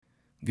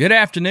Good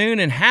afternoon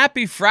and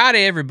happy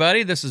Friday,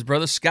 everybody. This is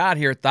Brother Scott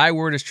here at Thy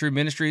Word is True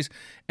Ministries,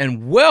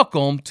 and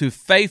welcome to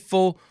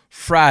Faithful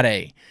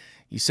Friday.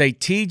 You say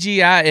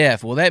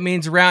TGIF. Well, that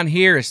means around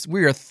here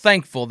we are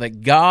thankful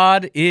that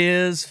God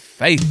is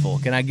faithful.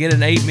 Can I get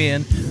an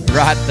amen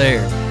right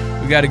there?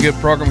 We got a good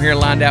program here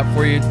lined out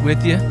for you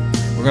with you.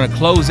 We're going to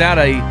close out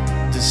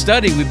the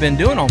study we've been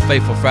doing on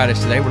Faithful Fridays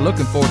today. We're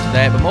looking forward to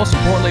that, but most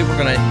importantly,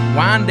 we're going to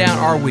wind down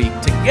our week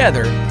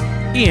together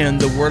in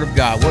the Word of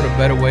God. What a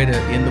better way to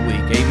end the week.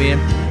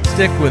 Amen.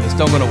 Stick with us.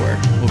 Don't go nowhere.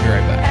 We'll be right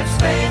back. As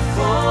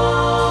faithful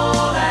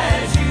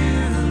as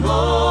you,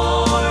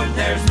 Lord,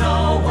 there's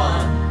no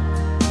one.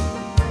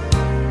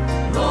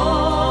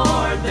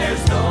 Lord,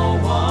 there's no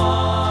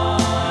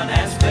one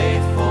as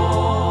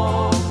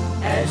faithful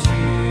as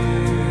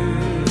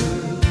you.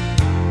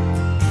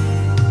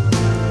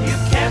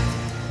 You've kept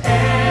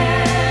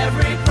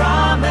every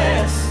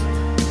promise.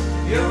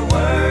 Your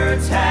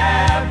words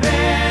have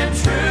been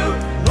true.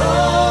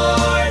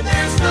 Lord,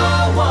 there's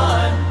no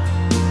one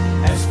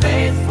as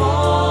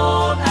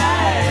faithful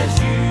as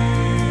you.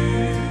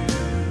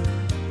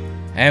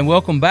 And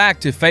welcome back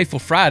to Faithful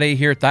Friday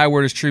here at Thy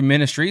Word is True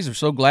Ministries. We're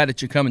so glad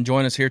that you come and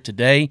join us here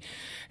today.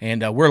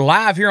 And we're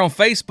live here on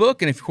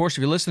Facebook. And of course,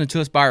 if you're listening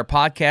to us by our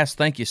podcast,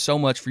 thank you so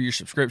much for your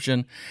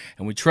subscription.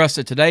 And we trust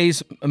that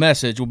today's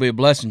message will be a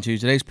blessing to you.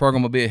 Today's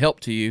program will be a help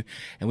to you.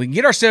 And we can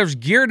get ourselves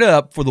geared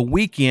up for the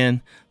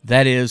weekend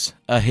that is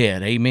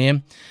ahead.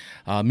 Amen.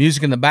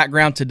 Music in the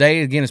background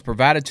today, again, is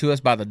provided to us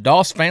by the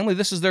Doss family.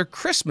 This is their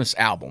Christmas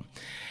album.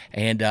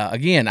 And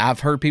again, I've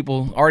heard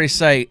people already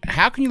say,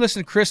 how can you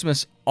listen to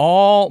Christmas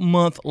all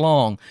month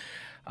long?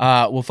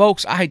 Well,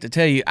 folks, I hate to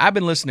tell you, I've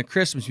been listening to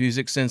Christmas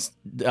music since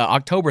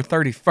October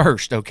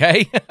 31st,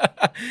 okay?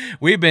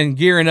 We've been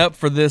gearing up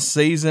for this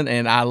season,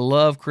 and I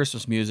love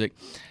Christmas music.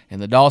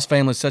 And the Doss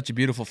family is such a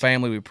beautiful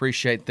family. We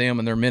appreciate them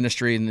and their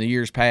ministry in the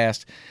years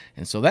past.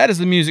 And so that is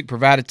the music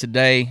provided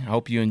today. I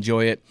hope you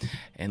enjoy it,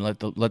 and let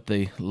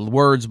the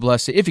words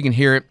bless it, if you can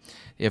hear it.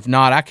 If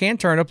not, I can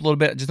turn it up a little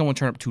bit. I just don't want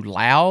to turn it up too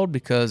loud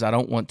because I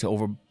don't want to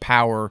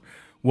overpower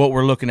what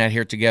we're looking at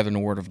here together in the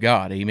Word of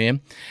God.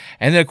 Amen.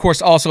 And then, of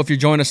course, also, if you're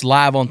joining us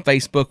live on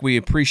Facebook, we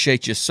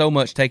appreciate you so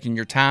much taking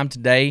your time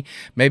today.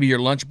 Maybe your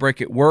lunch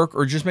break at work,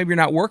 or just maybe you're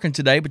not working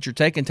today, but you're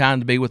taking time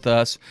to be with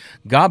us.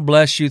 God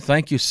bless you.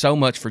 Thank you so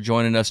much for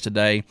joining us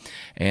today.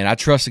 And I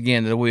trust,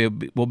 again, that we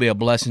will be a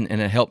blessing and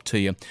a help to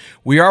you.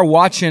 We are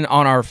watching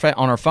on our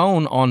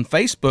phone on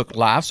Facebook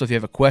Live, so if you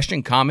have a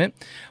question, comment,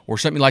 or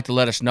something you'd like to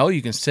let us know,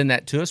 you can send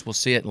that to us. We'll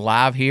see it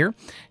live here.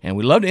 And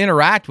we love to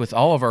interact with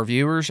all of our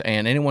viewers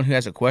and anyone who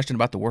has a question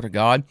about the Word of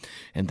God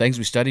and things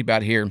we study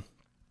about here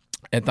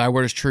at Thy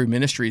Word is True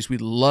Ministries. We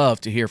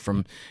love to hear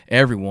from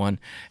everyone.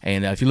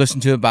 And if you listen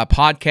to it by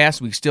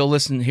podcast, we still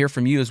listen to hear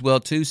from you as well,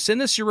 too.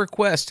 Send us your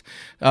request,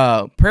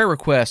 prayer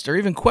requests, or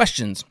even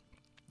questions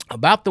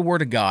about the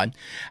Word of God,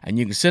 and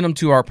you can send them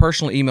to our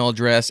personal email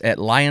address at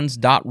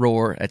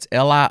lions.roar, that's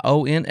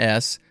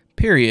LIONS,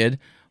 period,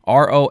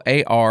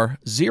 ROAR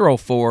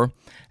 04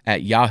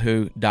 at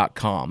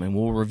yahoo.com, and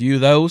we'll review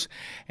those.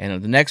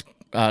 And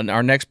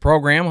our next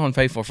program on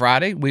Faithful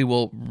Friday,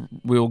 we'll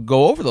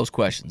go over those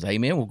questions.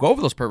 Amen. We'll go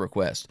over those prayer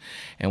requests,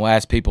 and we'll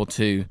ask people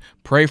to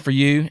pray for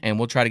you, and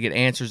we'll try to get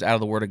answers out of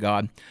the Word of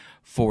God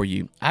for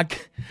you. I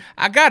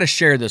got to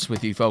share this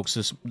with you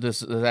folks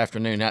this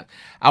afternoon.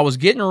 I was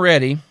getting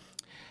ready,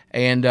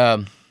 and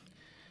I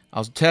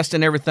was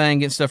testing everything,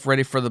 getting stuff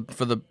ready for the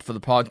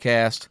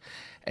podcast,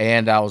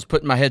 and I was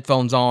putting my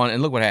headphones on, and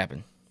look what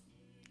happened.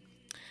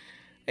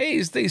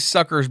 These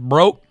suckers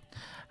broke.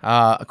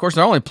 Of course,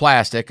 they're only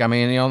plastic. I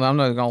mean, I'm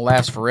not going to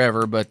last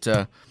forever, but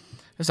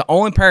it's the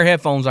only pair of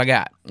headphones I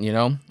got,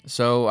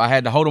 So I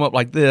had to hold them up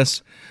like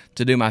this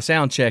to do my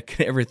sound check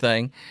and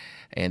everything.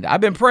 And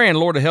I've been praying,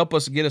 Lord, to help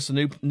us get us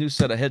a new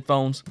set of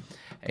headphones.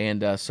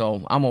 And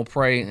so I'm going to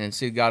pray and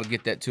see if God will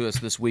get that to us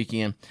this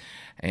weekend.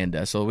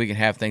 And so we can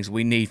have things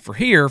we need for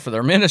here, for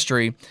their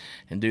ministry,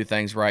 and do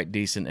things right,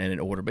 decent, and in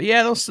order. But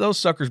yeah, those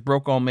suckers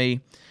broke on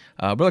me.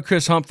 Brother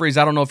Chris Humphreys,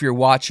 I don't know if you're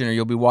watching or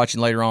you'll be watching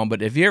later on,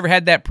 but if you ever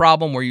had that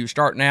problem where you were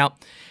starting out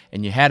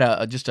and you had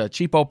just a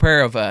cheapo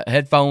pair of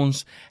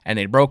headphones and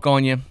they broke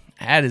on you,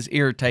 that is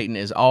irritating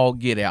as all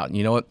get out,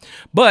 you know it.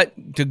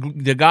 But to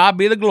God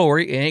be the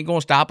glory. It ain't going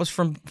to stop us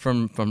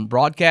from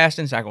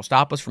broadcasting. It's not going to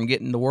stop us from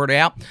getting the word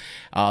out.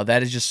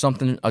 That is just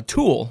a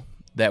tool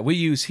that we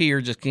use here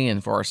just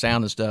for our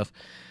sound and stuff.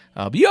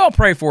 But you all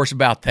pray for us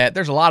about that.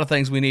 There's a lot of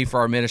things we need for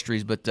our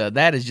ministries, but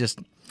that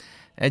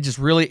just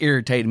really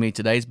irritated me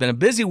today. It's been a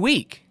busy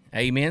week.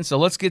 Amen. So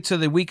let's get to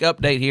the week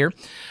update here.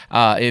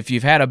 If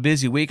you've had a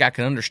busy week, I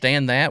can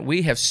understand that.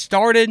 We have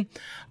started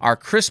our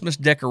Christmas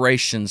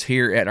decorations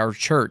here at our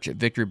church, at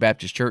Victory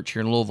Baptist Church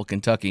here in Louisville,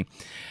 Kentucky.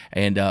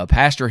 And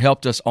Pastor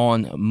helped us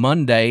on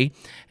Monday,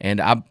 and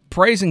I'm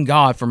praising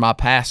God for my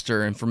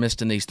pastor and for Miss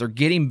Denise. They're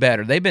getting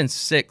better. They've been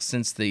sick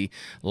since the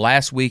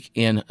last week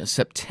in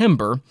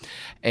September,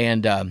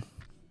 and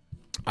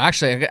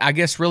actually, I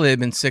guess really they've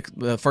been sick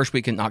the first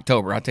week in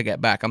October. I take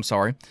that back. I'm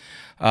sorry.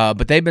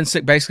 But they've been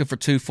sick basically for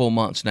 2 full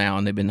months now,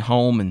 and they've been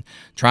home and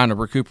trying to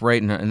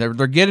recuperate, and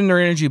they're getting their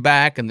energy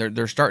back, and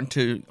they're starting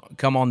to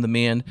come on the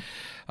mend.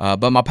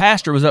 But my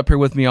pastor was up here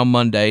with me on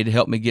Monday to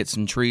help me get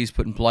some trees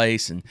put in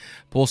place and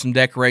pull some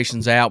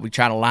decorations out. We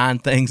try to line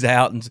things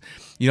out, and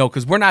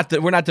because we're not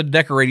the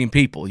decorating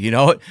people.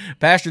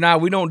 Pastor and I,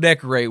 we don't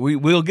decorate.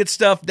 We'll get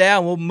stuff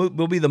down.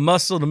 We'll be the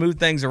muscle to move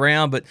things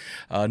around. But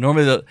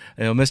normally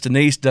Miss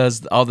Denise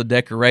does all the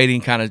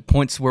decorating, kind of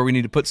points where we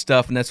need to put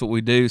stuff, and that's what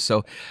we do.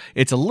 So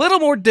it's a little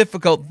more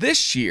difficult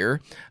this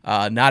year,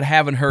 not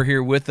having her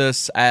here with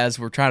us as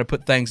we're trying to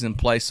put things in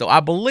place. So I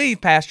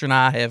believe Pastor and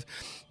I have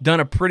done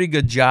a pretty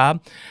good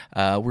job.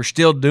 We're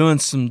still doing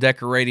some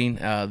decorating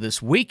this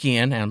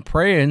weekend, and I'm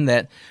praying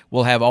that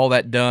we'll have all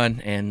that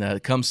done,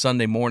 and come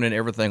Sunday morning,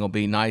 everything will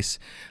be nice,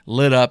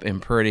 lit up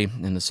and pretty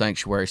in the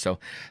sanctuary. So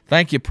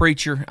thank you,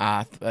 preacher,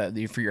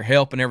 for your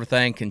help and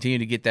everything. Continue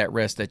to get that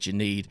rest that you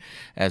need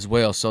as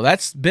well. So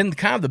that's been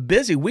kind of the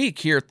busy week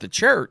here at the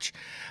church.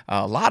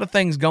 A lot of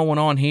things going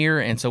on here,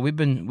 and so we've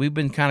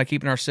been kind of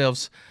keeping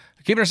ourselves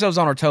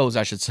on our toes,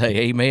 I should say.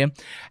 Amen.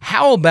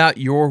 How about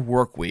your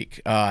work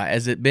week?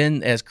 Has it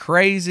been as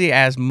crazy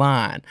as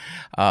mine?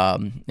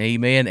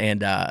 Amen.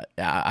 And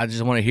I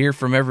just want to hear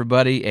from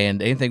everybody,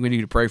 and anything we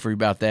need to pray for you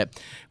about that,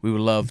 we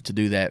would love to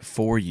do that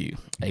for you.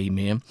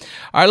 Amen.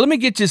 All right, let me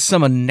get you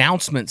some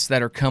announcements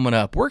that are coming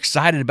up. We're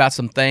excited about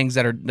some things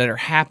that are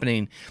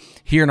happening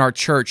here in our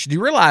church. Do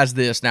you realize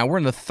this? Now, we're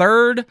in the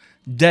 3rd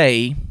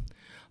day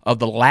of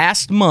the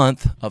last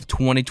month of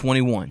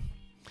 2021.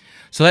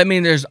 So that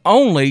means there's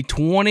only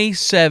 28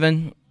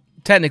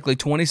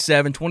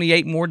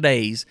 more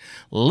days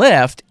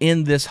left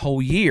in this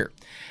whole year.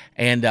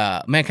 And,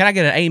 man, can I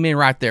get an amen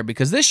right there?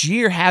 Because this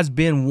year has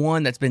been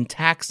one that's been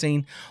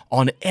taxing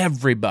on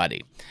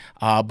everybody.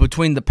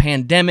 Between the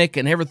pandemic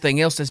and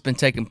everything else that's been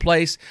taking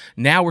place,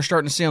 now we're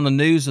starting to see on the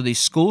news of these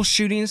school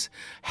shootings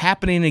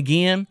happening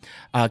again.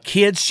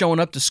 Kids showing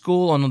up to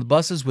school on the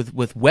buses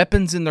with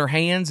weapons in their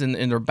hands and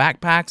in their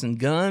backpacks and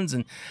guns,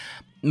 and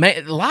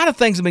man, a lot of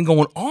things have been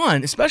going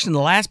on, especially in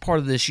the last part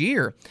of this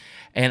year.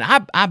 And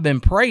I've been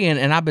praying,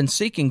 and I've been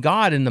seeking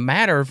God in the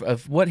matter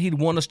of what He'd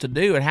want us to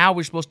do and how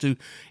we're supposed to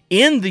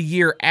end the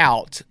year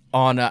out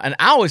on, and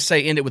I always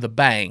say end it with a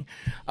bang,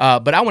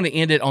 but I want to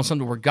end it on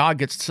something where God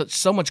gets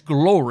so much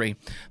glory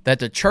that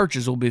the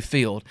churches will be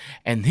filled.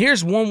 And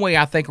here's one way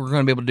I think we're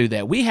going to be able to do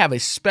that. We have a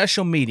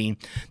special meeting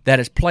that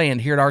is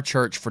planned here at our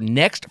church for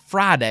next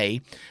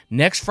Friday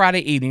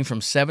evening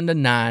from 7 to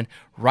 9,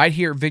 right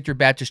here at Victory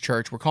Baptist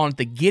Church. We're calling it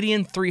the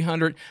Gideon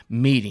 300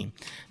 meeting.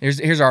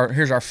 Here's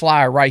our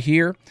flyer right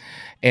here,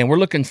 and we're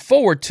looking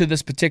forward to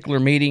this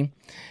particular meeting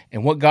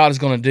and what God is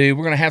going to do.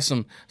 We're going to have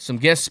some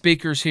guest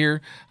speakers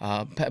here.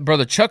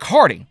 Brother Chuck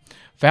Harding,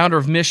 founder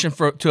of Mission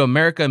to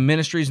America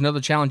Ministries, and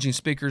other challenging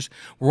speakers,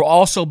 will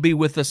also be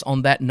with us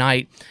on that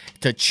night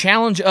to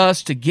challenge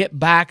us to get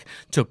back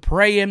to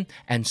praying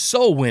and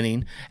soul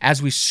winning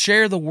as we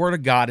share the Word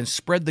of God and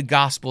spread the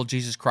gospel of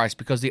Jesus Christ,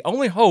 because the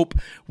only hope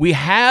we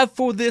have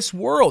for this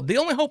world, the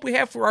only hope we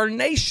have for our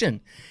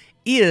nation,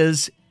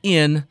 is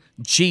in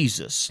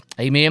Jesus.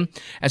 Amen.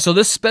 And so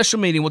this special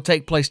meeting will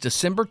take place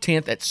December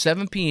 10th at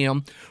 7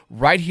 p.m.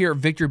 right here at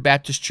Victory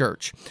Baptist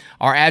Church.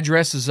 Our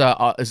address is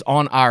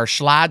on our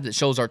slide that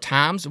shows our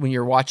times when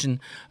you're watching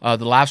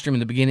the live stream in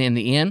the beginning and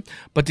the end.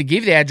 But to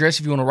give you the address,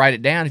 if you want to write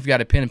it down, if you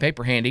got a pen and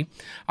paper handy,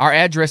 our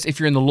address, if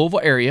you're in the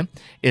Louisville area,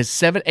 is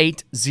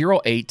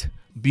 7808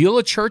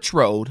 Beulah Church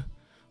Road,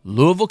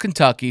 Louisville,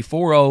 Kentucky,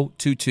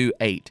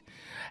 40228.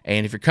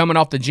 And if you're coming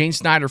off the Gene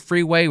Snyder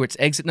Freeway, which is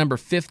exit number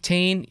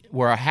 15,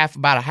 we're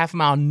about a half a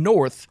mile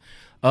north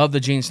of the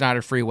Gene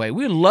Snyder Freeway.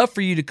 We would love for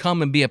you to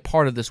come and be a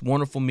part of this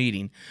wonderful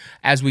meeting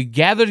as we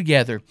gather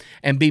together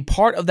and be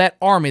part of that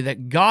army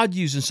that God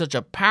used in such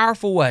a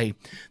powerful way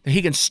that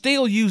He can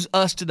still use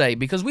us today,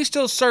 because we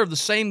still serve the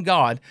same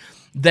God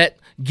that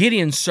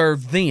Gideon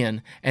served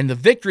then, and the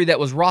victory that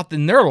was wrought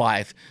in their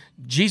life,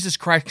 Jesus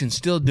Christ can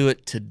still do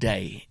it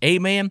today.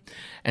 Amen?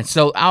 And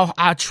so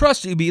I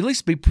trust you at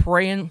least be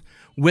praying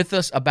with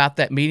us about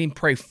that meeting.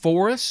 Pray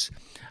for us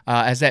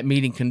as that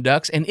meeting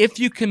conducts. And if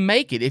you can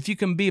make it, if you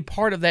can be a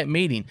part of that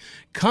meeting,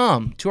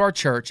 come to our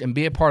church and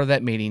be a part of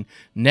that meeting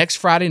next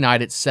Friday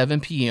night at 7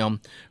 p.m.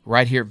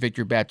 right here at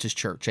Victory Baptist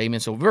Church. Amen.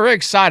 So we're very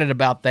excited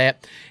about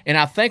that. And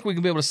I think we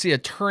can be able to see a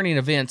turning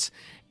events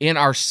in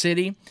our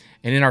city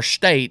and in our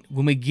state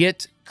when we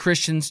get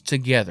Christians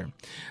together.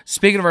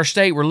 Speaking of our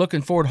state, we're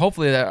looking forward,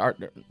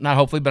 not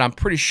hopefully, but I'm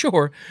pretty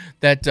sure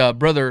that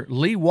Brother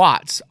Lee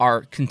Watts,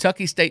 our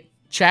Kentucky State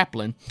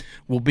chaplain,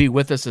 will be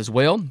with us as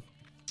well.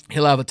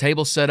 He'll have a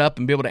table set up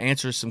and be able to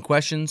answer some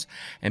questions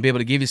and be able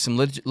to give you some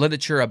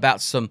literature about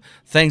some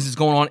things that's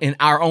going on in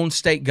our own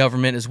state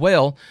government as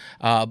well,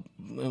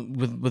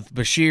 with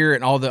Bashir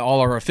and all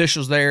our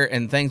officials there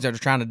and things that they're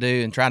trying to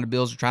do and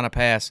bills they're trying to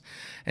pass.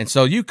 And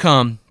so you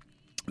come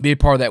be a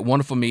part of that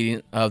wonderful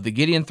meeting of the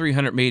Gideon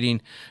 300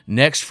 meeting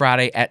next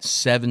Friday at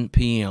 7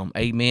 p.m.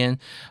 Amen.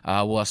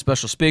 We'll have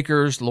special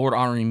speakers,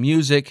 Lord-honoring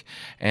music,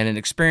 and an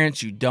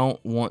experience you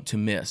don't want to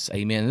miss.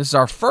 Amen. This is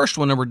our first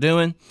one that we're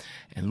doing,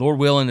 and Lord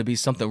willing, to be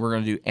something we're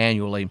going to do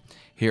annually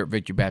here at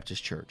Victory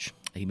Baptist Church.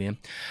 Amen.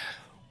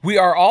 We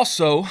are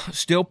also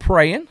still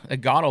praying that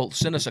God will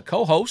send us a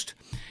co-host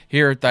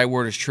here at Thy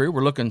Word is True.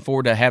 We're looking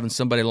forward to having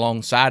somebody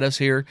alongside us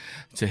here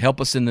to help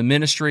us in the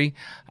ministry.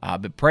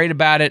 I've been praying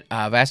about it.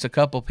 I've asked a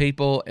couple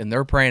people, and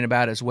they're praying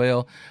about it as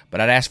well.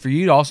 But I'd ask for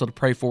you also to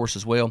pray for us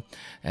as well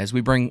as we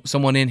bring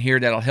someone in here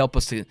that'll help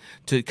us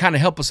to kind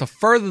of help us to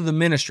further the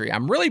ministry.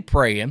 I'm really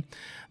praying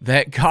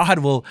that God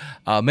will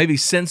maybe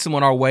send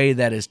someone our way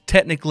that is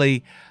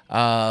technically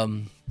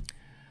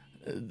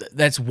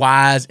that's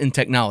wise in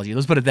technology.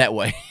 Let's put it that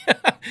way.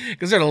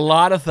 Because there are a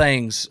lot of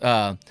things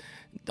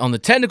on the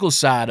technical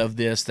side of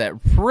this that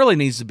really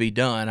needs to be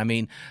done. I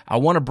mean, I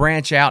want to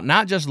branch out,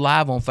 not just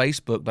live on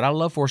Facebook, but I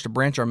love for us to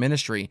branch our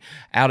ministry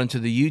out into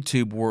the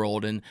YouTube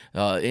world and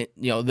the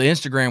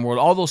Instagram world,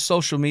 all those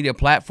social media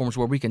platforms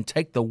where we can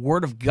take the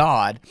Word of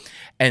God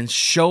and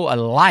show a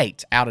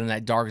light out in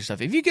that darker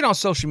stuff. If you get on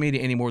social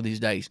media anymore these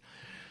days,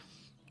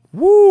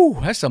 woo,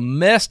 that's some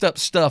messed up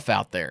stuff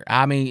out there.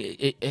 I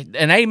mean,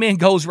 and amen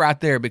goes right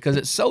there because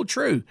it's so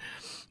true.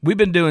 We've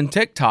been doing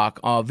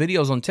TikTok,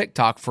 videos on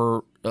TikTok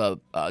for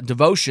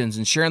devotions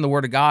and sharing the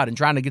Word of God and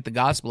trying to get the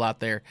gospel out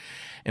there.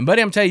 And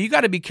buddy, I'm telling you, you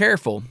got to be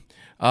careful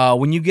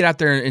when you get out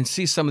there and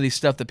see some of these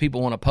stuff that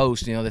people want to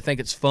post. You know, they think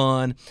it's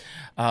fun,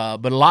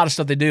 but a lot of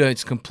stuff they do,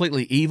 it's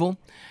completely evil.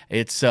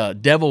 It's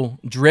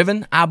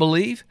devil-driven, I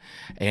believe,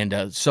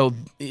 and so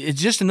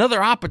it's just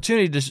another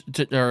opportunity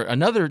or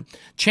another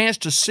chance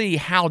to see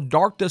how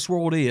dark this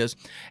world is,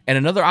 and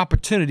another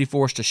opportunity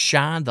for us to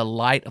shine the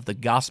light of the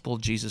gospel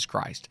of Jesus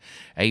Christ.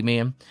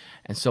 Amen.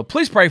 And so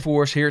please pray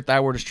for us here at Thy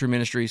Word is True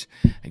Ministries.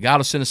 And God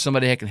will send us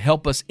somebody that can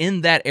help us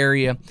in that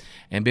area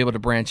and be able to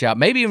branch out.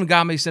 Maybe even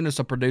God may send us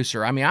a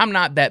producer. I mean, I'm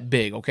not that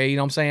big, okay? You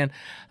know what I'm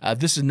saying?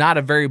 This is not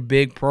a very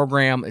big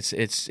program. It's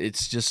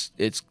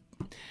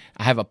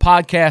I have a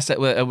podcast that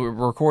we're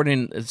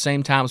recording at the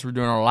same time as we're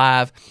doing our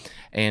live,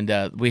 and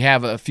we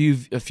have a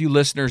few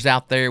listeners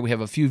out there. We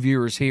have a few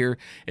viewers here.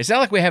 It's not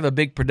like we have a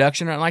big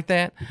production or anything like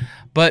that,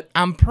 but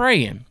I'm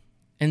praying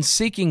and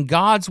seeking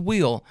God's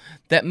will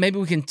that maybe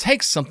we can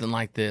take something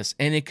like this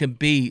and it could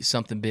be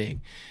something big.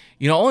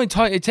 You know,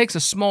 it takes a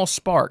small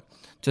spark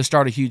to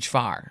start a huge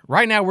fire.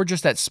 Right now, we're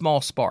just that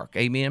small spark.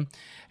 Amen.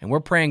 And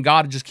we're praying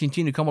God to just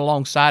continue to come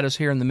alongside us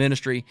here in the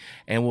ministry,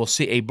 and we'll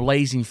see a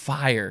blazing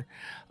fire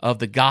of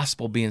the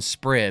gospel being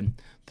spread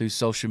through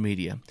social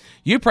media.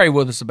 You pray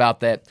with us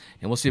about that,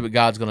 and we'll see what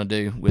God's going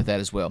to do with that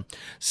as well.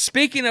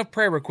 Speaking of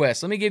prayer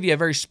requests, let me give you a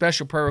very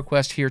special prayer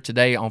request here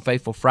today on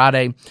Faithful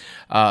Friday.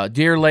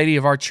 Dear lady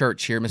of our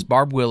church here, Miss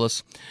Barb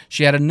Willis,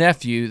 she had a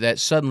nephew that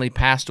suddenly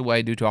passed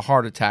away due to a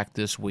heart attack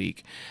this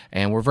week,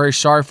 and we're very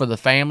sorry for the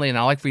family, and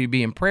I'd like for you to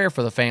be in prayer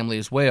for the family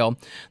as well.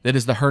 That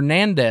is the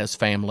Hernandez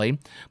family,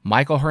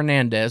 Michael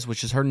Hernandez,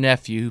 which is her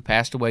nephew who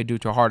passed away due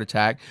to a heart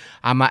attack.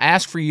 I'm going to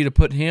ask for you to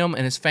put him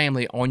and his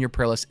family on your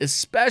prayer list,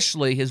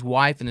 especially his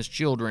wife and his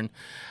children.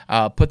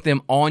 Put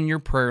them on your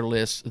prayer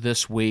list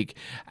this week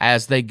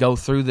as they go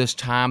through this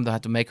time. They'll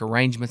have to make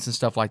arrangements and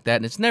stuff like that,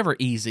 and it's never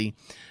easy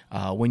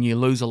when you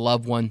lose a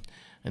loved one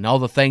and all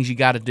the things you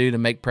got to do to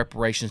make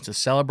preparations to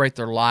celebrate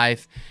their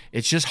life.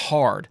 It's just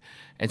hard.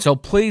 And so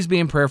please be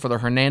in prayer for the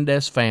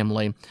Hernandez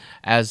family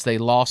as they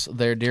lost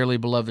their dearly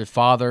beloved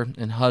father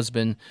and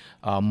husband,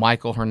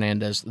 Michael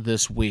Hernandez,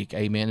 this week.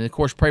 Amen. And, of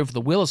course, pray for the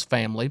Willis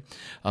family,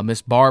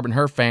 Miss Barb and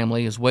her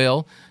family as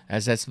well,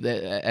 as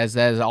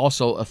that is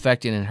also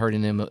affecting and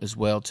hurting them as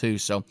well, too.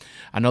 So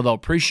I know they'll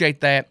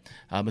appreciate that.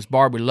 Miss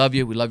Barb, we love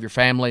you. We love your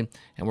family,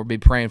 and we'll be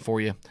praying for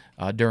you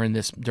during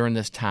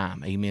this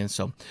time. Amen.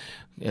 So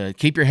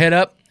keep your head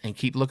up and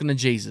keep looking to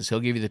Jesus. He'll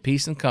give you the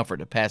peace and comfort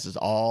that passes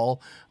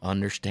all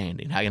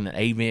understanding. And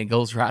amen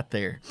goes right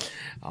there.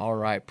 All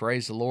right,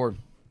 praise the Lord.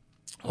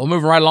 We'll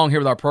move right along here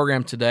with our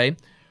program today.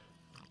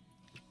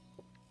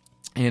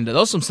 And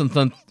those are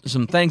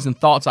some things and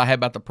thoughts I have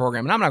about the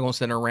program. And I'm not going to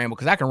sit there and ramble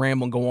because I can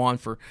ramble and go on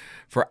for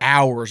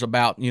hours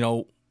about,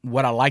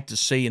 what I like to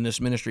see in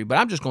this ministry, but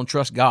I'm just going to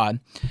trust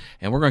God,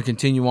 and we're going to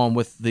continue on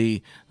with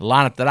the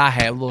lineup that I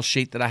have, a little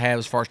sheet that I have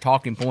as far as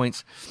talking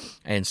points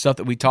and stuff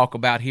that we talk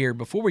about here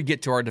before we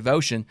get to our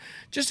devotion,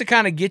 just to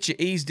kind of get you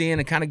eased in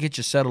and kind of get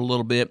you settled a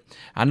little bit.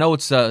 I know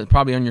it's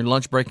probably on your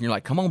lunch break, and you're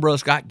like, come on, Brother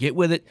Scott, get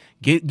with it,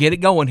 get it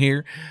going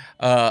here,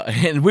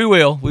 and we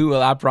will,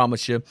 I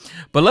promise you.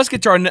 But let's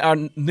get to our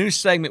new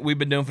segment we've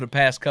been doing for the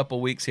past couple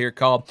of weeks here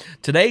called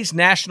Today's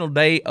National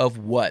Day of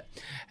What?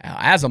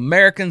 As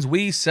Americans,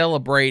 we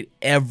celebrate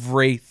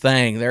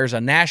everything. There's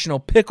a National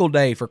Pickle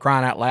Day, for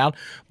crying out loud,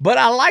 but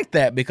I like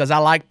that because I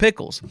like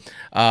pickles.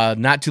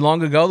 Not too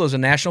long ago, there was a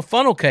National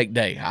Funnel Cake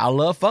Day. I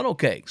love funnel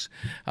cakes.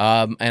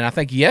 And I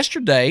think before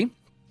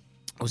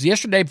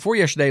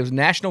yesterday, it was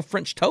National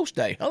French Toast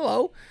Day.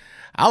 Hello.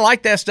 I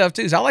like that stuff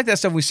too. So I like that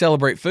stuff. We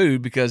celebrate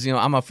food because,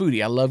 I'm a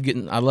foodie. I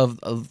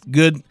love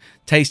good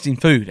tasting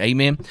food.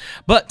 Amen.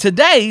 But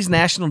today's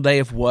National Day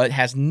of What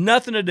has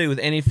nothing to do with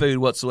any food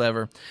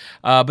whatsoever.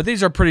 But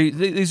these are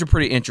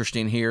pretty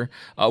interesting here.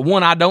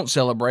 One I don't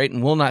celebrate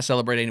and will not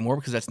celebrate anymore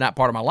because that's not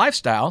part of my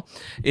lifestyle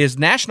is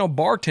National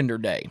Bartender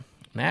Day.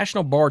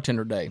 National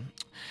Bartender Day.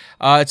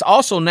 It's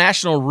also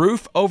National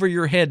Roof Over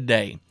Your Head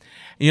Day.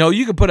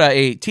 You could put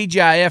a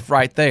TGIF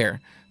right there.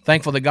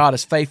 Thankful that God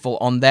is faithful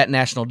on that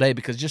national day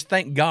because just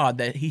thank God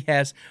that he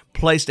has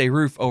placed a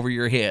roof over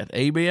your head.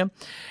 Amen.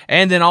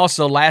 And then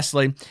also,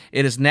 lastly,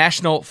 it is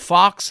National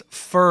Fox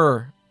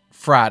Fur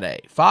Friday.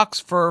 Fox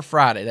Fur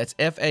Friday. That's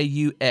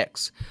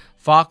F-A-U-X.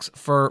 Fox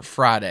Fur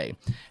Friday.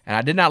 And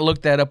I did not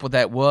look that up what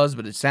that was,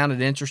 but it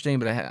sounded interesting,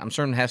 but I'm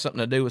certain it has something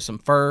to do with some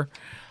fur.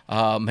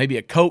 Maybe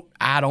a coat.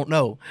 I don't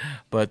know.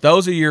 But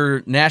those are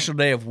your National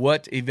Day of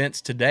What events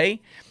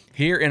today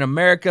here in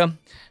America,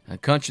 a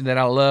country that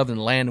I love and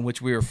the land in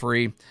which we are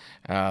free.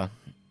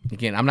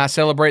 Again, I'm not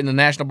celebrating the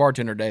National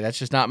Bartender Day. That's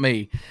just not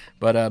me.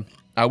 But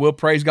I will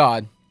praise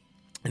God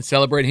and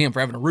celebrate him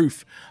for having a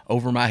roof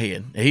over my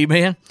head.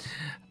 Amen.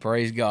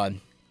 Praise God.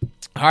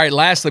 All right,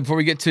 lastly, before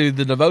we get to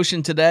the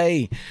devotion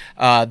today,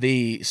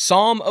 the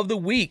Psalm of the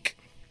Week.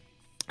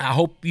 I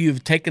hope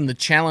you've taken the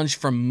challenge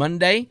from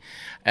Monday,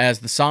 as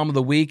the Psalm of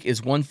the Week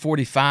is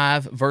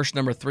 145, verse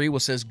number 3,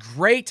 which says,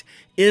 "Great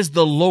is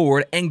the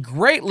Lord, and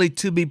greatly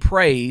to be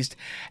praised,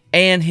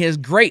 and his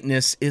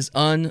greatness is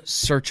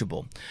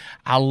unsearchable."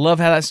 I love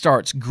how that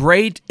starts.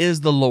 Great is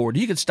the Lord.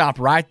 You could stop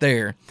right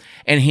there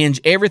and hinge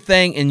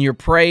everything in your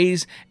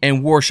praise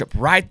and worship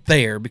right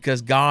there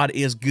because God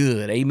is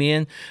good.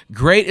 Amen.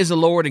 Great is the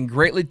Lord, and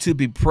greatly to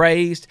be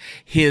praised.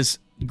 His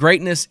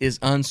greatness is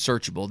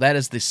unsearchable. That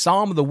is the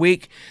Psalm of the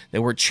Week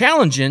that we're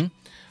challenging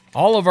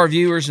all of our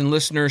viewers and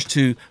listeners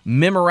to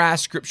memorize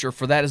Scripture,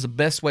 for that is the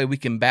best way we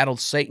can battle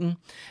Satan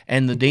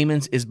and the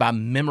demons is by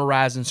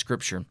memorizing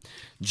Scripture.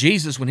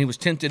 Jesus, when he was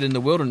tempted in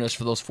the wilderness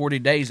for those 40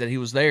 days that he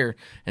was there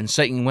and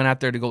Satan went out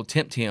there to go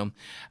tempt him,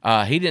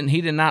 he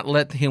did not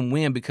let him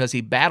win because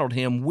he battled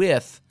him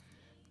with,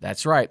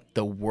 that's right,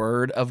 the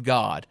Word of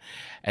God.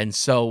 And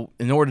so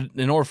in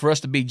order for us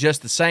to be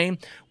just the same,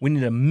 we need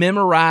to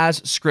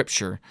memorize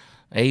Scripture.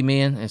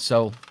 Amen. And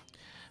so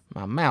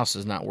my mouse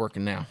is not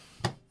working now.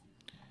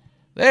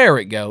 There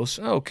it goes.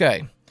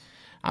 Okay.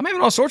 I'm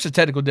having all sorts of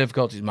technical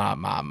difficulties.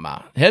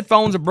 My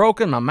headphones are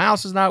broken. My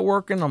mouse is not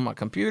working on my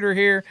computer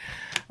here.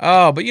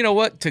 But you know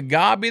what? To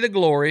God be the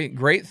glory.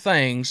 Great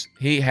things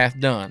he hath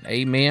done.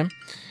 Amen.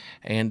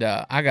 And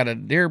I got a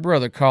dear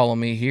brother calling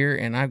me here,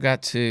 and I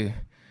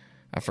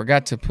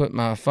forgot to put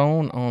my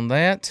phone on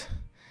that.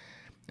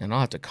 And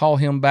I'll have to call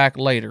him back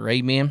later.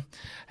 Amen.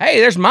 Hey,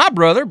 there's my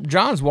brother.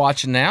 John's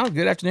watching now.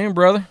 Good afternoon,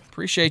 brother.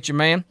 Appreciate you,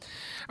 man.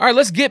 All right,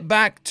 let's get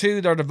back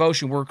to our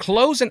devotion. We're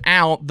closing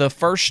out the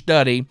first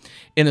study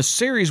in a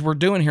series we're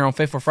doing here on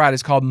Faithful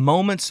Fridays called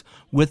Moments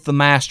with the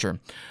Master.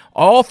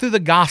 All through the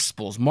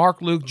Gospels,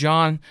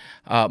 Matthew,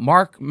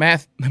 Mark,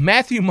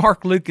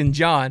 Luke, and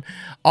John,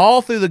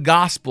 all through the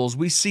Gospels,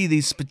 we see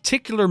these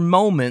particular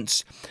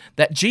moments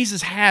that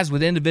Jesus has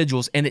with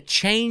individuals, and it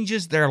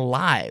changes their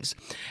lives.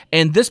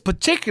 And this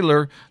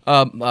particular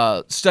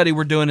study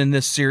we're doing in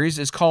this series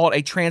is called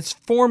A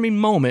Transforming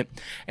Moment,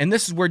 and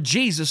this is where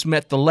Jesus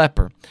met the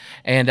leper.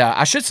 And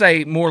I should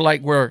say more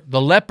like where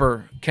the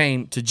leper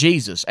came to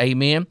Jesus.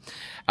 Amen.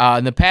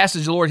 In the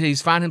passage, the Lord,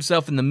 he's found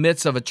himself in the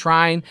midst of a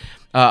tiring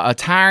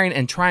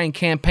and trying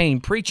campaign,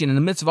 preaching in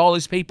the midst of all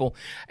these people.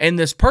 And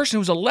this person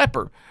who's a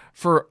leper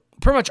for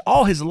pretty much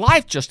all his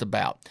life just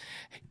about,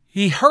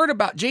 he heard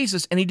about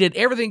Jesus and he did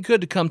everything he could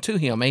to come to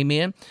him.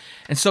 Amen.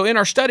 And so in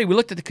our study, we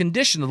looked at the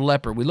condition of the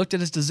leper. We looked at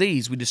his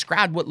disease. We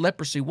described what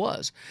leprosy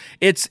was.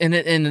 And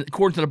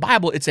according to the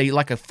Bible, it's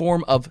like a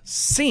form of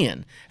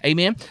sin.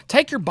 Amen.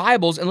 Take your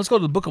Bibles and let's go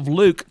to the book of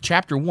Luke,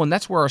 chapter 1.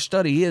 That's where our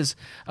study is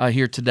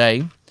here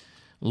today.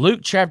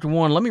 Luke chapter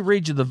 1, let me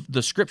read you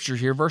the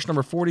scriptures here. Verse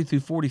number 40 through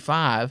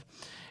 45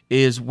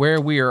 is where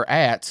we are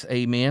at.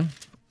 Amen.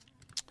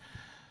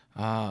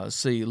 Let's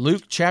see.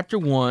 Luke chapter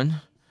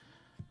 1,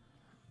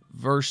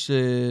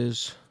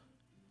 verses,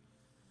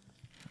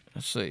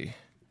 let's see.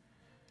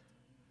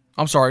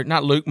 I'm sorry,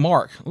 not Luke,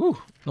 Mark. Ooh,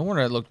 no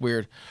wonder that looked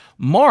weird.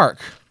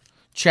 Mark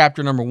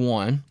chapter number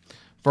 1,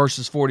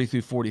 verses 40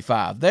 through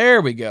 45.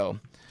 There we go.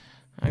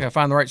 I got to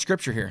find the right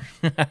scripture here.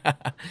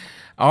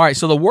 All right,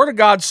 so the Word of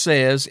God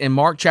says in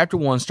Mark chapter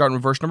 1, starting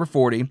with verse number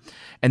 40,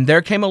 "And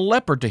there came a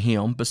leper to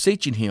him,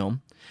 beseeching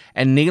him,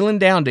 and kneeling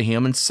down to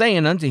him, and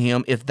saying unto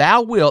him, If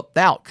thou wilt,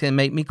 thou can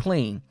make me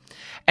clean.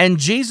 And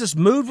Jesus,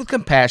 moved with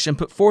compassion,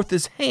 put forth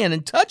his hand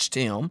and touched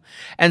him,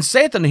 and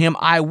saith unto him,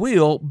 I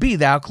will, be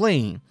thou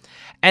clean.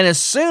 And as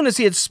soon as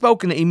he had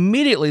spoken,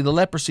 immediately the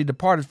leprosy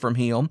departed from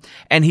him,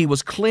 and he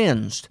was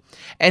cleansed.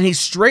 And he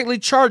straightly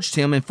charged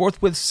him, and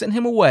forthwith sent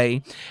him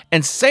away,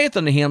 and saith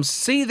unto him,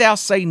 See thou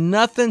say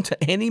nothing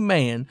to any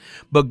man,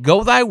 but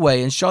go thy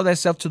way, and show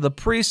thyself to the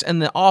priest,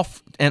 and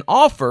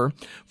offer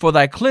for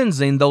thy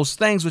cleansing those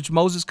things which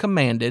Moses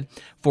commanded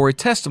for a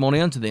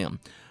testimony unto them.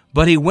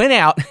 But he went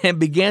out and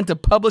began to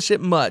publish it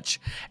much,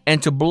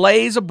 and to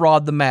blaze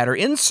abroad the matter,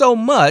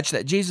 insomuch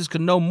that Jesus could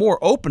no more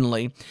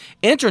openly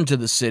enter into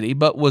the city,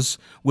 but was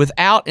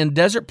without in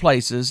desert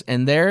places,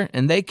 and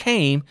they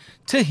came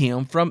to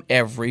him from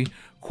every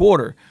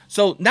quarter.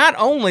 So not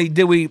only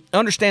did we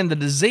understand the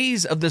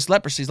disease of this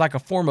leprosy is like a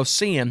form of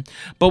sin,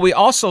 but we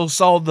also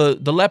saw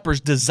the leper's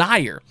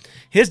desire.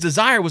 His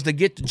desire was to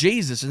get to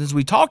Jesus. And as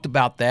we talked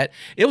about that,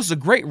 it was a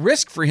great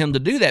risk for him to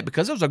do that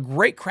because there was a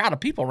great crowd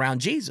of people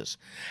around Jesus.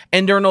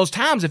 And during those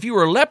times, if you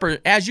were a leper,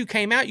 as you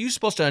came out, you were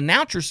supposed to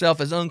announce yourself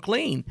as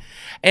unclean.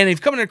 And if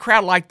you come in a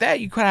crowd like that,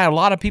 you could have a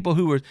lot of people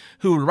who would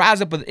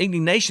rise up with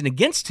indignation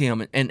against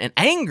him and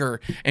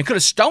anger and could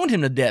have stoned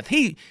him to death.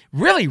 He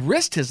really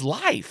risked his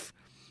life,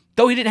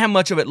 though he didn't have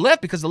much of it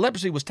left because the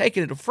leprosy was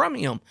taken from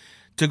him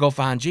to go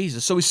find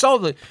Jesus. So we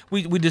saw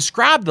we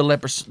described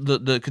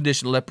the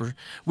condition of leper.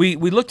 We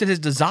looked at his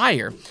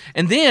desire,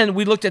 and then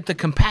we looked at the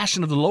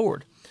compassion of the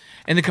Lord.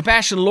 And the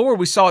compassion of the Lord,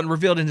 we saw it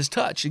revealed in his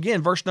touch.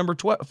 Again, verse number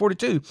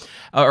 42,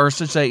 or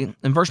should say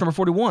in verse number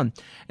 41.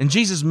 And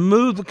Jesus,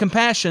 moved with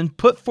compassion,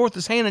 put forth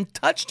his hand and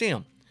touched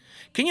him.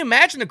 Can you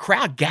imagine the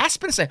crowd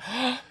gasping and saying,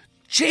 oh,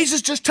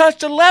 Jesus just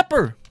touched a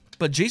leper?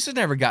 But Jesus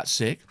never got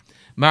sick.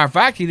 Matter of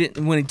fact, he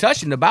didn't. When he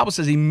touched him, the Bible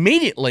says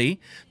immediately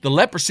the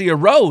leprosy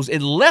arose.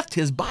 It left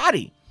his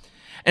body.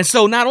 And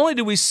so not only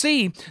do we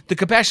see the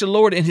compassion of the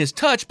Lord in his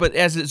touch, but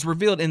as it's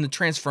revealed in the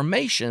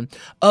transformation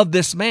of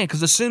this man,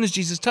 because as soon as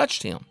Jesus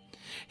touched him,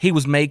 he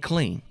was made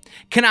clean.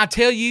 Can I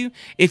tell you,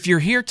 if you're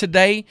here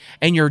today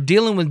and you're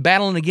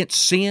battling against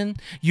sin,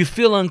 you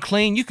feel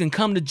unclean, you can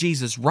come to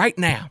Jesus right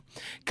now.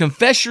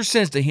 Confess your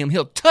sins to him.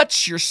 He'll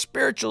touch your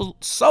spiritual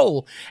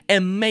soul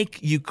and make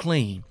you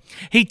clean.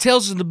 He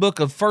tells us in the book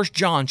of 1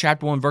 John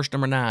chapter 1, verse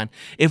number 9,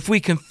 if we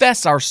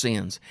confess our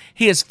sins,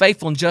 he is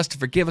faithful and just to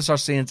forgive us our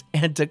sins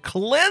and to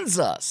cleanse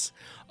us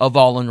of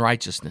all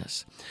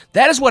unrighteousness.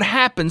 That is what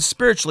happens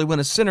spiritually when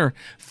a sinner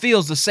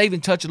feels the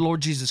saving touch of the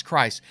Lord Jesus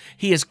Christ.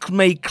 He is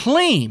made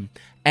clean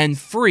and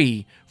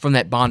free from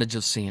that bondage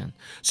of sin.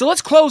 So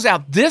let's close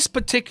out this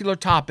particular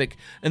topic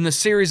in the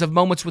series of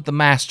Moments with the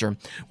Master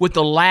with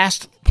the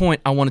last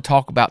point I want to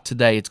talk about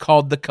today. It's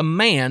called the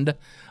command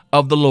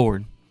of the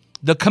Lord.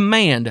 The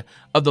command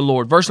of the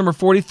Lord. Verse number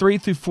 43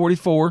 through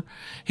 44,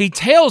 he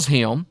tells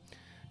him,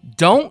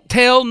 don't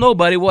tell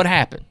nobody what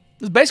happened.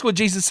 This is basically what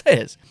Jesus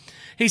says.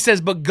 He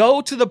says, but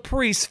go to the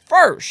priest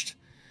first.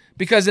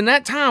 Because in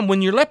that time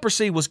when your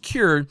leprosy was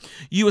cured,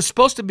 you were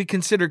supposed to be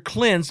considered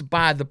cleansed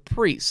by the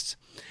priests.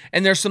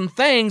 And there's some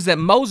things that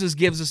Moses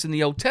gives us in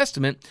the Old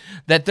Testament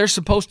that they're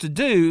supposed to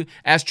do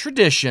as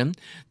tradition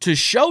to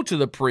show to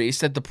the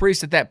priest that the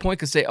priest at that point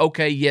can say,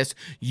 okay, yes,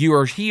 you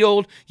are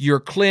healed, you're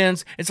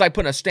cleansed. It's like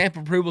putting a stamp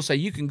of approval, say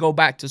you can go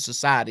back to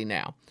society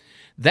now.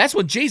 That's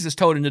what Jesus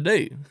told him to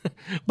do.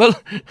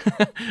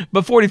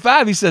 But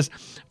 45, he says,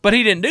 but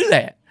he didn't do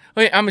that.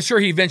 I'm sure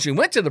he eventually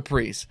went to the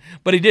priest,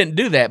 but he didn't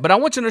do that. But I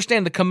want you to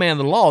understand the command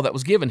of the law that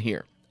was given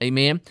here.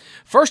 Amen.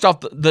 First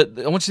off, I want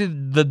you to see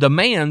the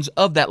demands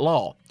of that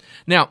law.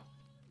 Now,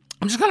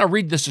 I'm just going to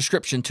read this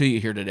description to you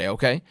here today,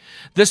 okay?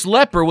 This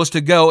leper was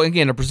to go,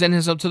 again, to present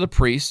himself to the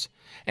priest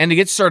and to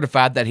get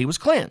certified that he was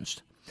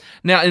cleansed.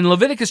 Now, in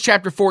Leviticus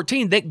chapter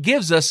 14, that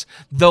gives us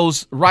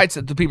those rights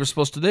that the people are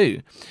supposed to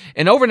do.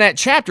 And over in that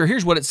chapter,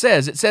 here's what it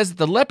says. It says that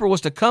the leper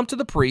was to come to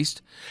the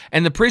priest,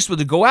 and the priest was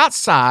to go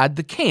outside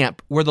the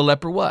camp where the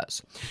leper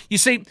was. You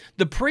see,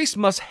 the priest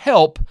must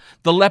help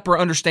the leper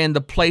understand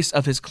the place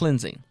of his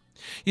cleansing.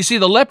 You see,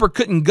 the leper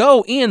couldn't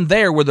go in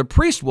there where the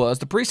priest was.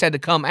 The priest had to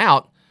come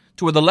out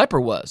to where the leper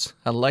was.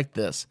 I like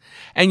this.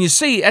 And you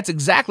see, that's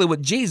exactly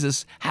what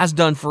Jesus has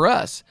done for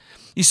us.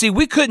 You see,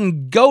 we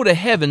couldn't go to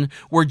heaven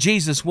where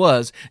Jesus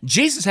was.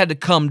 Jesus had to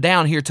come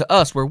down here to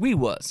us where we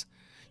was.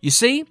 You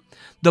see,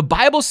 the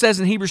Bible says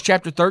in Hebrews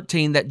chapter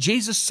 13 that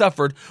Jesus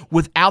suffered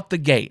without the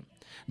gate.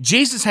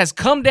 Jesus has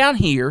come down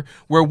here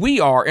where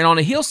we are, and on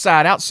a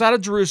hillside outside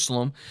of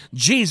Jerusalem,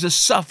 Jesus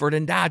suffered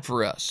and died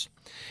for us.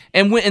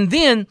 And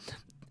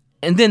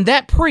then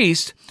that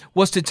priest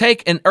was to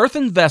take an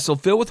earthen vessel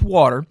filled with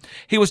water.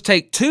 He was to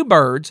take 2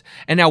 birds,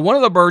 and now one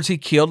of the birds he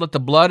killed, let the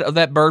blood of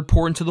that bird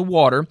pour into the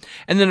water,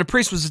 and then the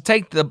priest was to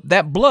take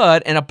that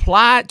blood and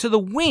apply it to the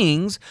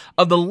wings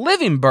of the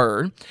living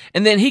bird,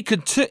 and then he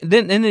took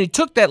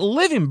that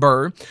living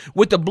bird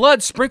with the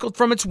blood sprinkled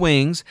from its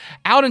wings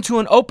out into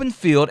an open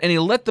field, and he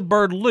let the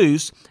bird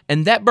loose,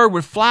 and that bird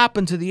would fly up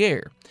into the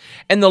air.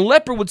 And the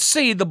leper would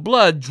see the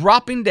blood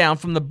dropping down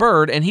from the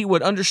bird, and he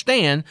would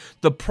understand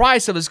the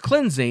price of his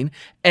cleansing,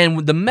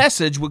 and the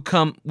message would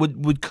come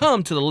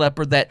to the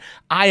leper that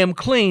I am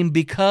clean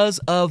because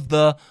of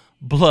the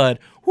blood.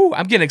 Whew,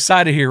 I'm getting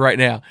excited here right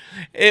now.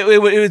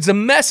 It was a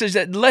message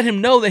that let him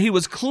know that he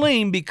was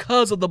clean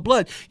because of the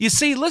blood. You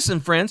see,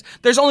 listen, friends,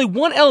 there's only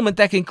one element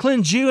that can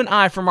cleanse you and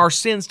I from our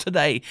sins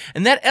today,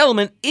 and that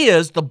element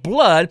is the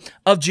blood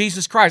of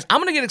Jesus Christ. I'm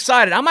going to get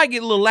excited. I might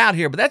get a little loud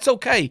here, but that's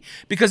okay,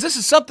 because this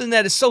is something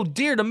that is so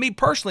dear to me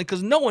personally,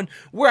 because knowing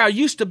where I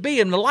used to be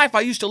and the life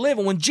I used to live,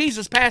 and when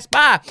Jesus passed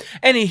by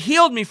and he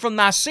healed me from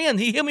my sin,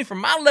 he healed me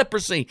from my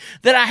leprosy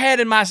that I had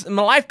in my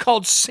life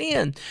called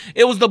sin.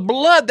 It was the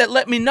blood that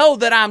let me know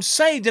that I'm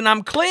saved and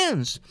I'm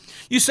cleansed.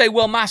 You say,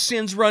 well, my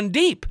sins run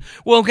deep.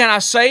 Well, can I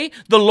say,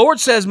 the Lord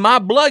says my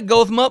blood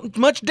goeth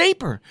much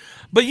deeper.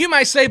 But you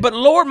might say, but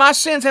Lord, my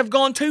sins have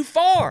gone too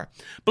far.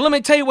 But let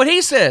me tell you what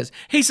he says.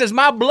 He says,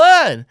 my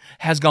blood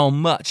has gone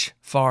much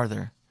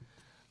farther.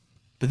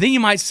 But then you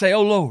might say,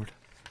 oh, Lord.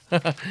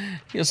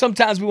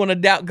 Sometimes we want to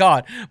doubt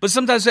God. But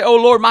sometimes say, oh,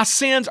 Lord, my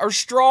sins are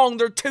strong.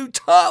 They're too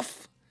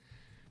tough.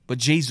 But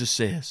Jesus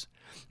says,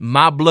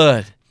 my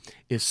blood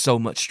is so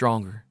much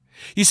stronger.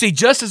 You see,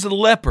 just as the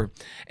leper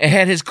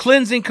had his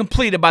cleansing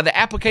completed by the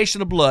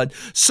application of blood,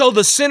 so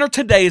the sinner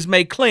today is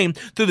made clean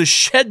through the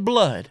shed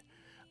blood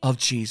of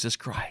Jesus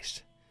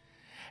Christ.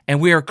 And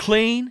we are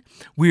clean,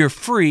 we are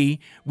free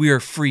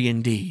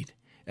indeed.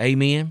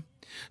 Amen.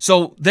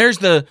 So there's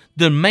the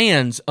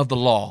demands of the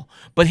law,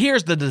 but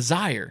here's the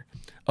desire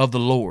of the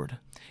Lord.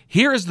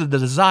 Here is the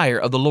desire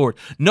of the Lord.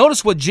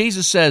 Notice what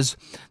Jesus says,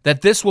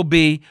 that this will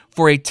be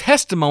for a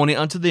testimony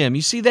unto them.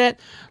 You see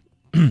that?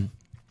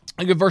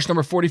 Look at verse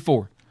number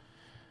 44.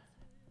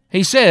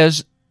 He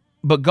says,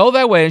 but go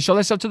thy way and show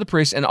thyself to the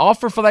priest and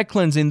offer for thy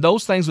cleansing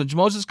those things which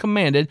Moses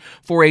commanded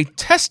for a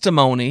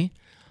testimony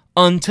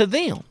unto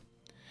them.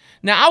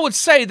 Now, I would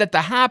say that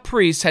the high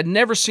priest had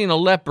never seen a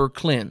leper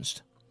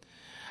cleansed.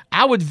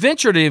 I would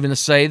venture to even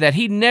say that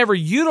he never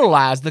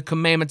utilized the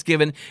commandments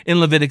given in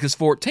Leviticus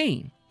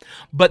 14.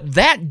 But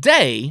that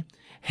day,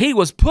 he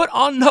was put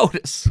on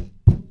notice.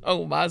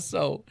 Oh, my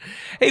soul.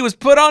 He was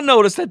put on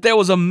notice that there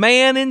was a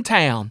man in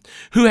town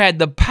who had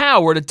the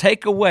power to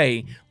take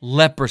away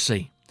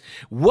leprosy.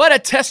 What a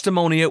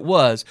testimony it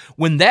was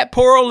when that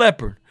poor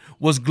leper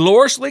was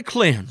gloriously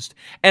cleansed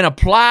and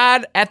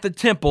applied at the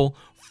temple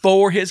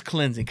for his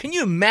cleansing. Can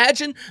you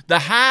imagine the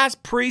high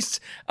priest's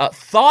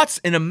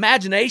thoughts and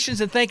imaginations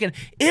and thinking,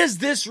 is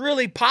this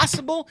really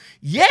possible?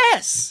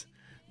 Yes.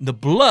 The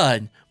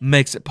blood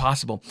makes it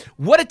possible.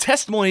 What a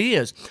testimony it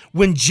is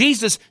when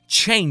Jesus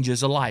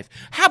changes a life.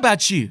 How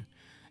about you?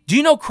 Do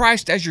you know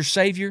Christ as your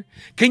Savior?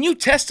 Can you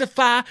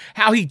testify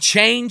how He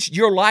changed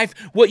your life,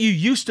 what you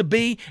used to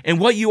be and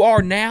what you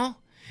are now?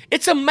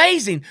 It's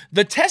amazing.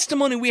 The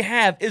testimony we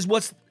have is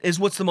what's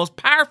the most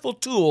powerful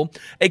tool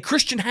a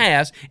Christian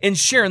has in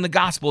sharing the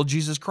gospel of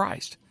Jesus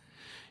Christ.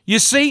 You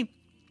see,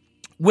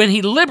 when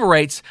He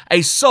liberates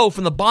a soul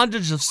from the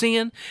bondage of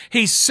sin,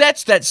 He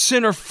sets that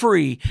sinner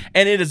free,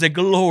 and it is a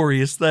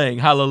glorious thing.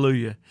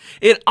 Hallelujah.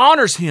 It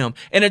honors Him,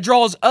 and it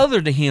draws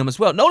others to Him as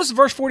well. Notice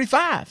verse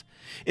 45.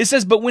 It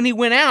says, but when He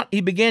went out,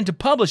 He began to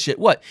publish it.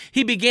 What?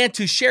 He began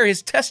to share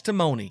His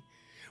testimony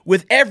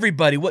with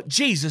everybody, what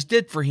Jesus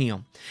did for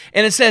Him.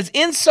 And it says,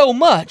 in so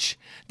much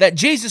that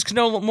Jesus can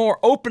no more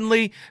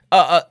openly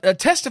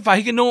testify,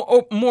 He can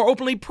no more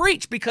openly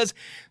preach, because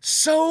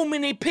so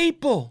many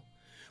people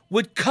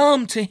would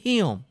come to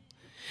Him.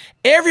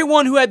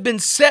 Everyone who had been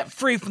set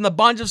free from the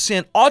bondage of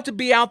sin ought to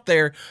be out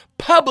there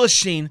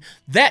publishing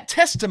that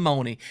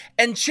testimony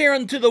and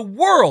sharing to the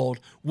world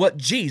what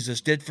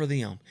Jesus did for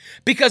them.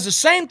 Because the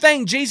same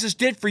thing Jesus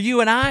did for you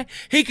and I,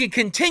 He can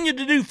continue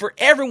to do for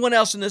everyone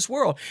else in this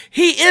world.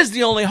 He is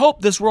the only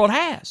hope this world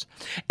has.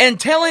 And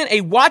telling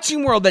a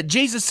watching world that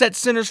Jesus set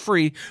sinners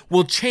free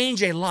will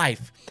change a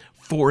life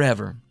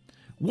forever.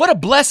 What a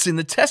blessing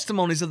the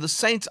testimonies of the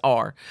saints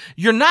are.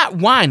 You're not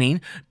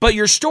whining, but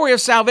your story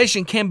of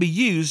salvation can be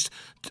used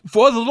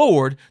for the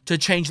Lord to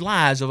change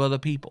lives of other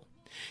people.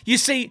 You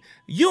see,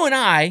 you and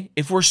I,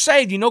 if we're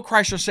saved, you know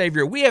Christ our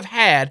Savior, we have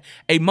had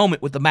a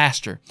moment with the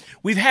Master.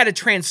 We've had a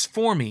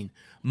transforming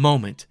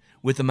moment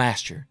with the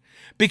Master,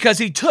 because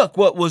He took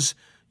what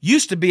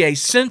used to be a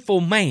sinful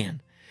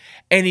man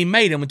and He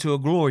made him into a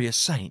glorious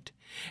saint.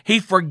 He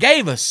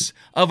forgave us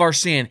of our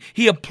sin.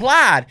 He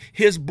applied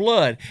His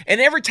blood.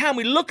 And every time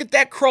we look at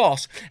that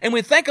cross and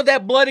we think of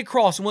that bloody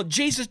cross and what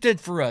Jesus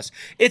did for us,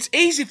 it's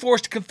easy for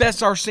us to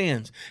confess our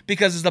sins,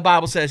 because as the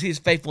Bible says, He is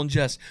faithful and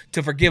just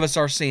to forgive us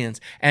our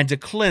sins and to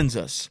cleanse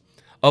us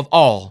of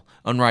all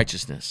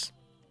unrighteousness.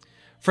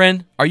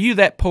 Friend, are you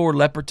that poor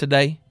leper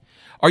today?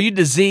 Are you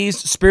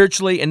diseased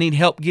spiritually and need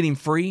help getting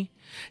free?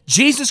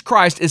 Jesus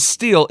Christ is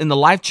still in the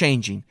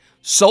life-changing,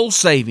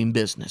 soul-saving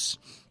business.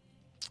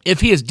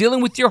 If He is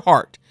dealing with your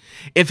heart,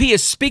 if He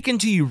is speaking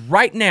to you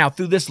right now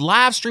through this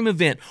live stream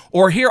event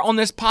or here on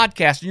this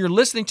podcast and you're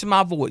listening to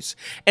my voice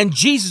and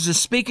Jesus is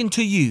speaking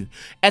to you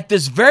at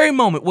this very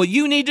moment, what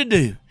you need to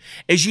do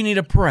is you need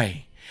to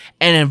pray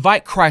and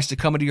invite Christ to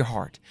come into your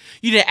heart.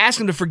 You need to ask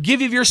Him to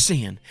forgive you of your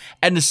sin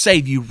and to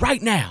save you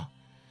right now.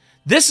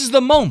 This is the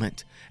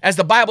moment. As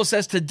the Bible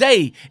says,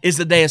 today is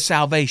the day of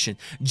salvation.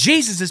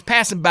 Jesus is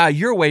passing by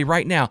your way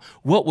right now.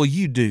 What will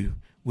you do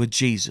with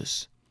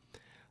Jesus?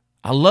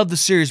 I love the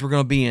series we're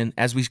going to be in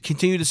as we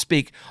continue to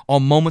speak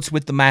on moments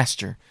with the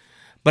Master.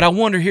 But I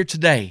wonder here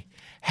today,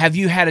 have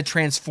you had a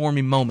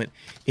transforming moment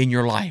in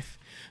your life?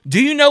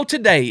 Do you know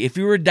today, if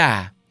you were to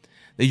die,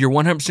 that you're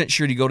 100%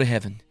 sure to go to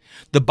heaven?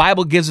 The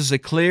Bible gives us a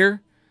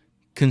clear,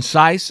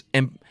 concise,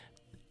 and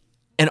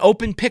an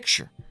open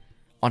picture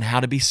on how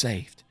to be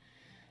saved.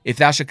 If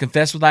thou shalt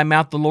confess with thy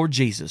mouth the Lord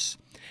Jesus,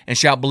 and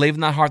shalt believe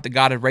in thy heart that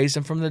God hath raised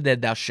him from the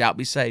dead, thou shalt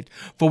be saved.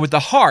 For with the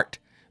heart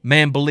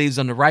man believes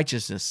unto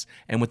righteousness,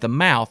 and with the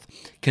mouth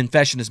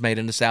confession is made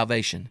unto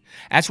salvation.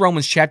 That's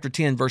Romans chapter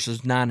 10,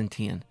 verses 9 and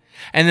 10.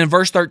 And then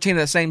verse 13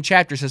 of that same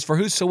chapter says, For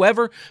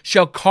whosoever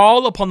shall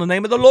call upon the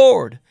name of the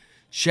Lord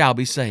shall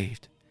be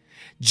saved.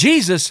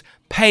 Jesus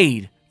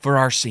paid for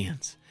our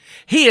sins.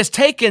 He has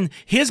taken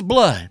his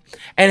blood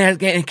and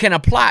can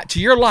apply it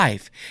to your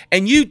life.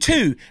 And you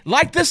too,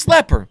 like this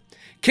leper,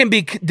 can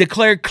be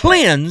declared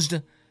cleansed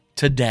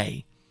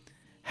today.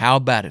 How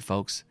about it,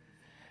 folks?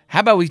 How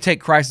about we take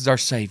Christ as our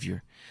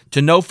Savior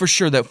to know for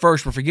sure that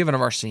first we're forgiven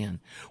of our sin,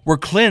 we're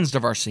cleansed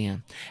of our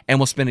sin, and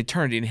we'll spend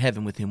eternity in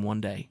heaven with him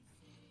one day.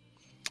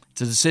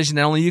 It's a decision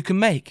that only you can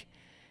make,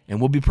 and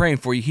we'll be praying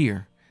for you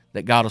here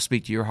that God will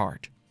speak to your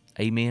heart.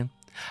 Amen.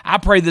 I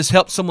pray this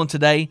helps someone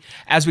today.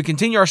 As we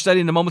continue our study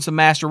in the Moments of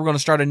Master, we're going to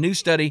start a new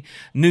study,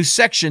 new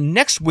section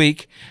next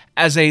week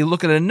as a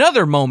look at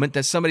another moment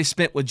that somebody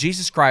spent with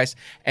Jesus Christ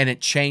and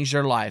it changed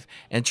their life.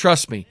 And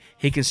trust me,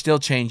 he can still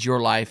change your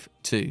life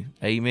too.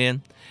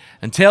 Amen.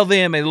 Until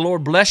then, may the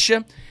Lord bless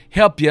you,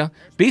 help you.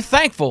 Be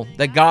thankful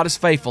that God is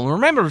faithful. And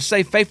remember to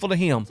stay faithful to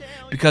him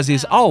because he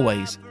is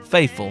always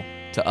faithful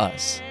to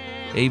us.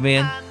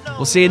 Amen.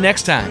 We'll see you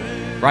next time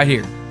right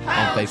here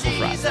on Faithful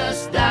Friday.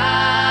 Jesus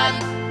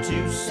died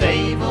to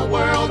save a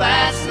world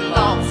that's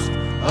lost.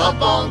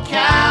 Up on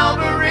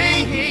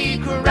Calvary he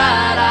cried,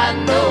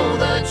 I know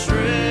the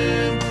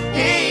truth.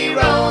 He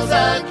rose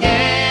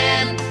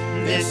again.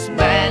 This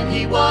man,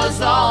 he was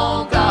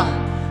all God,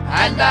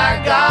 and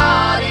our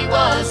God, he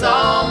was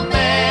all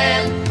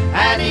man.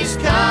 And he's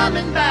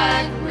coming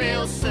back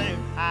real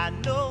soon, I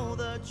know.